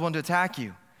the world want to attack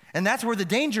you. And that's where the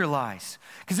danger lies.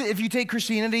 Because if you take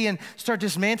Christianity and start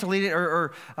dismantling it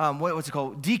or what's it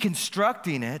called,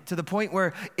 deconstructing it to the point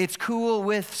where it's cool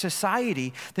with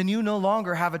society, then you no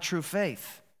longer have a true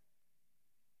faith.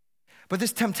 But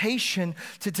this temptation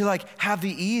to like have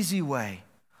the easy way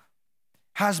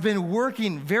has been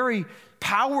working very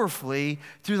powerfully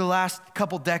through the last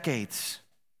couple decades.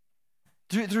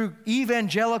 Through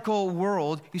evangelical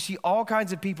world, you see all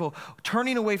kinds of people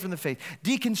turning away from the faith,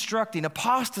 deconstructing,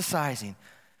 apostatizing,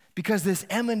 because this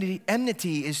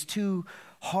enmity is too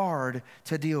hard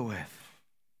to deal with.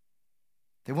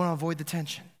 They want to avoid the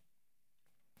tension.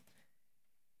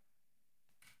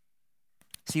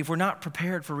 See, if we're not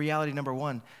prepared for reality number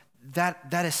one,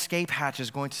 that escape hatch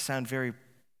is going to sound very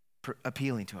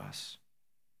appealing to us.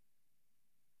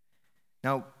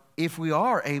 Now, if we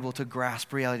are able to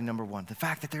grasp reality number one, the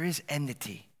fact that there is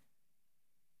enmity,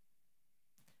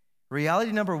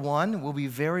 reality number one will be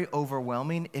very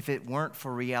overwhelming if it weren't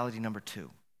for reality number two.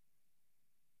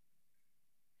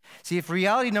 See, if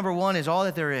reality number one is all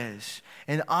that there is,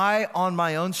 and I, on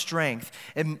my own strength,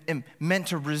 am meant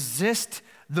to resist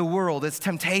the world, its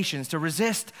temptations, to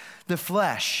resist the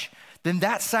flesh, then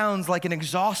that sounds like an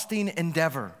exhausting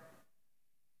endeavor.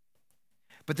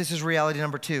 But this is reality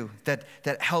number two that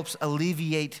helps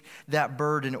alleviate that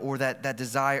burden or that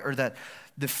desire or that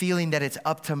the feeling that it's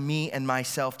up to me and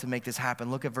myself to make this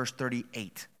happen. Look at verse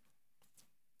 38.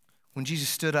 When Jesus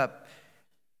stood up,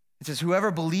 it says, "Whoever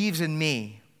believes in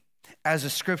me, as the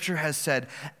scripture has said,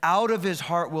 out of his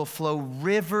heart will flow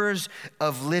rivers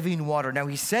of living water." Now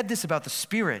he said this about the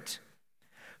Spirit,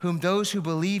 whom those who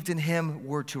believed in him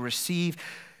were to receive.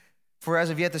 For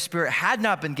as of yet the Spirit had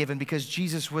not been given because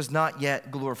Jesus was not yet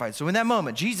glorified. So in that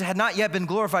moment, Jesus had not yet been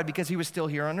glorified because he was still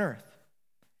here on earth.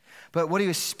 But what he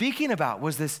was speaking about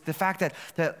was the fact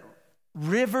that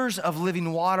rivers of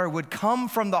living water would come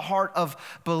from the heart of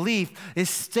belief, is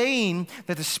saying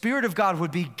that the Spirit of God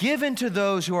would be given to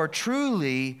those who are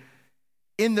truly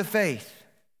in the faith.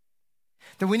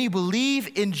 That when you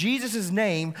believe in Jesus'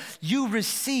 name, you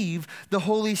receive the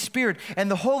Holy Spirit. And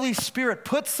the Holy Spirit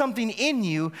puts something in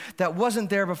you that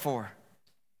wasn't there before.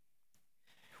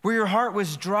 Where your heart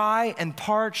was dry and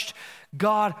parched,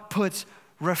 God puts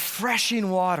refreshing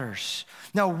waters.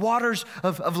 Now, waters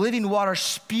of living water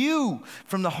spew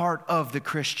from the heart of the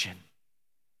Christian.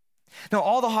 Now,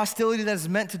 all the hostility that is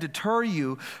meant to deter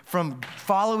you from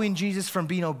following Jesus, from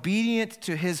being obedient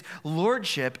to his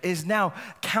lordship, is now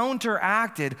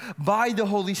counteracted by the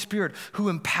Holy Spirit, who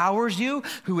empowers you,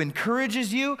 who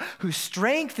encourages you, who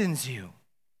strengthens you,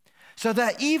 so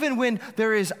that even when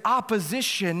there is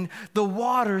opposition, the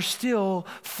water still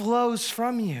flows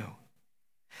from you.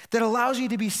 That allows you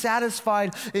to be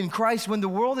satisfied in Christ when the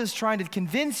world is trying to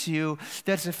convince you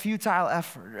that it's a futile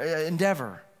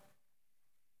endeavor.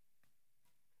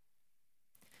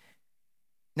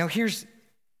 Now here's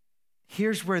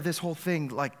where this whole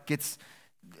thing gets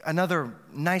another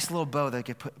nice little bow that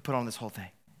gets put on this whole thing.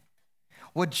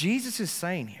 What Jesus is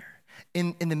saying here,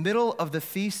 in the middle of the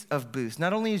Feast of Booths,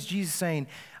 not only is Jesus saying,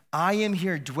 I am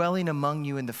here dwelling among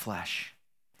you in the flesh,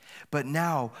 but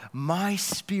now my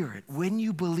Spirit, when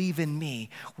you believe in me,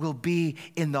 will be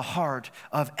in the heart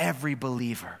of every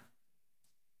believer.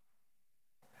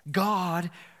 God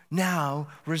now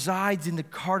resides in the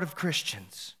heart of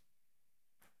Christians.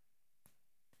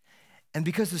 And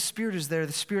because the Spirit is there,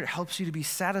 the Spirit helps you to be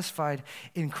satisfied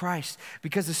in Christ.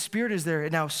 Because the Spirit is there,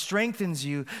 it now strengthens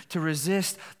you to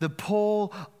resist the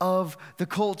pull of the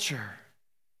culture.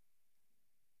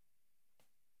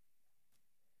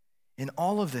 And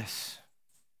all of this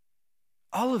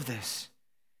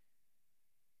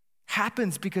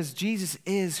happens because Jesus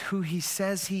is who he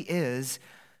says he is,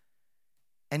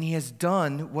 and he has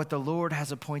done what the Lord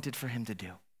has appointed for him to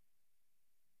do.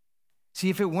 See,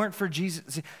 if it weren't for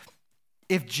Jesus,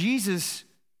 if Jesus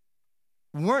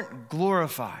weren't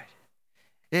glorified,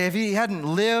 if he hadn't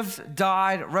lived,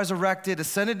 died, resurrected,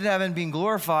 ascended to heaven, being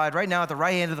glorified right now at the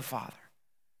right hand of the Father,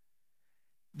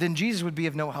 then Jesus would be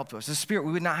of no help to us. The Spirit,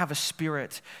 we would not have a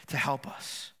Spirit to help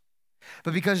us.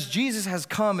 But because Jesus has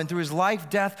come and through his life,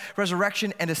 death,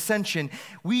 resurrection, and ascension,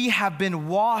 we have been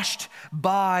washed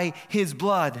by his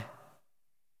blood.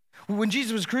 When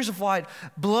Jesus was crucified,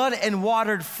 blood and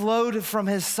water flowed from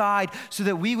his side so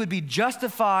that we would be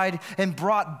justified and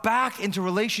brought back into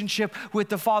relationship with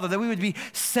the Father, that we would be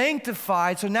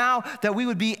sanctified, so now that we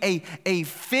would be a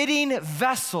fitting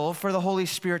vessel for the Holy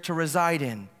Spirit to reside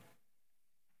in.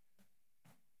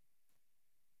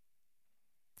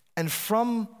 And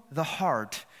from the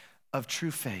heart of true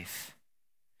faith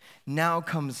now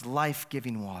comes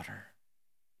life-giving water.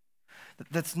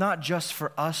 That's not just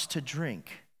for us to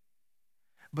drink,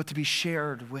 but to be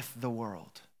shared with the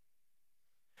world.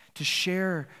 To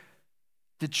share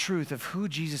the truth of who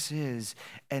Jesus is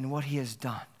and what he has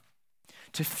done.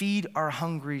 To feed our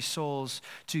hungry souls,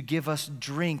 to give us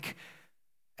drink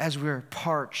as we're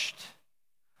parched,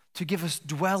 to give us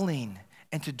dwelling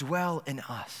and to dwell in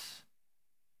us.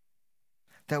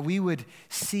 That we would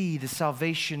see the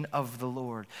salvation of the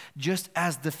Lord, just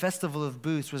as the Festival of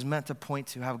Booths was meant to point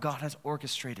to how God has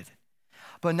orchestrated it.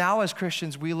 But now as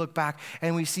Christians, we look back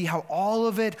and we see how all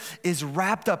of it is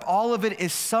wrapped up, all of it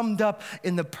is summed up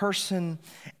in the person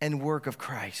and work of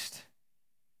Christ.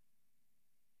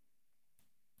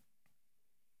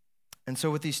 And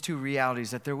so with these two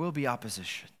realities, that there will be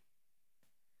opposition,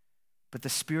 but the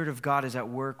Spirit of God is at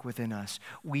work within us.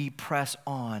 We press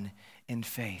on in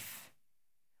faith.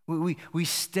 We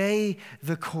stay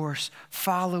the course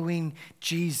following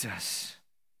Jesus.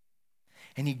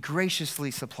 And he graciously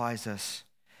supplies us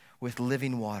with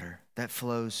living water that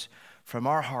flows from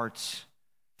our hearts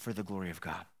for the glory of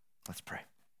God. Let's pray.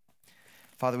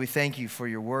 Father, we thank you for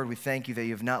your word. We thank you that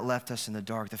you have not left us in the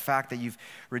dark. The fact that you've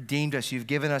redeemed us, you've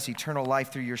given us eternal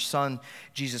life through your Son,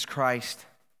 Jesus Christ.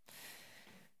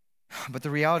 But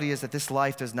the reality is that this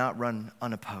life does not run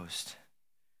unopposed.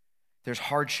 There's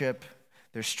hardship,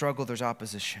 there's struggle, there's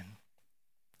opposition.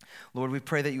 Lord, we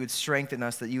pray that you would strengthen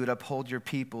us, that you would uphold your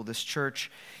people, this church,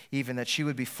 even that she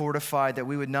would be fortified, that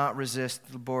we would not resist,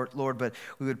 Lord, but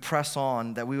we would press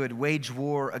on, that we would wage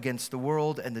war against the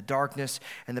world and the darkness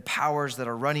and the powers that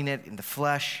are running it in the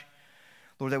flesh.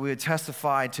 Lord, that we would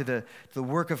testify to the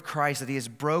work of Christ, that he has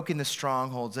broken the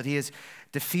strongholds, that he has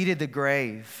defeated the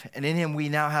grave, and in him we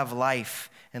now have life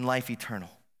and life eternal.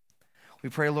 We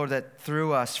pray, Lord, that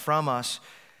through us, from us,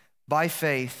 by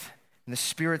faith, and the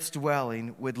Spirit's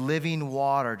dwelling, would living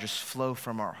water just flow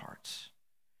from our hearts?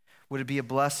 Would it be a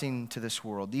blessing to this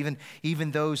world?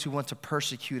 Even those who want to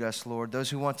persecute us, Lord, those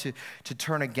who want to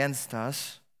turn against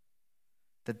us,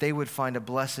 that they would find a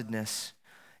blessedness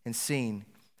in seeing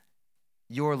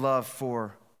your love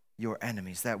for your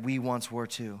enemies, that we once were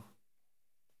too.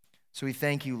 So we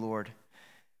thank you, Lord.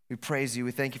 We praise you.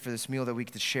 We thank you for this meal that we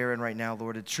get to share in right now,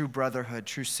 Lord, a true brotherhood,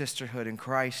 true sisterhood in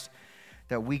Christ,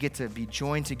 that we get to be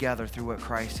joined together through what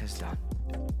Christ has done.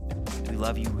 We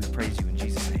love you. We praise you in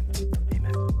Jesus' name.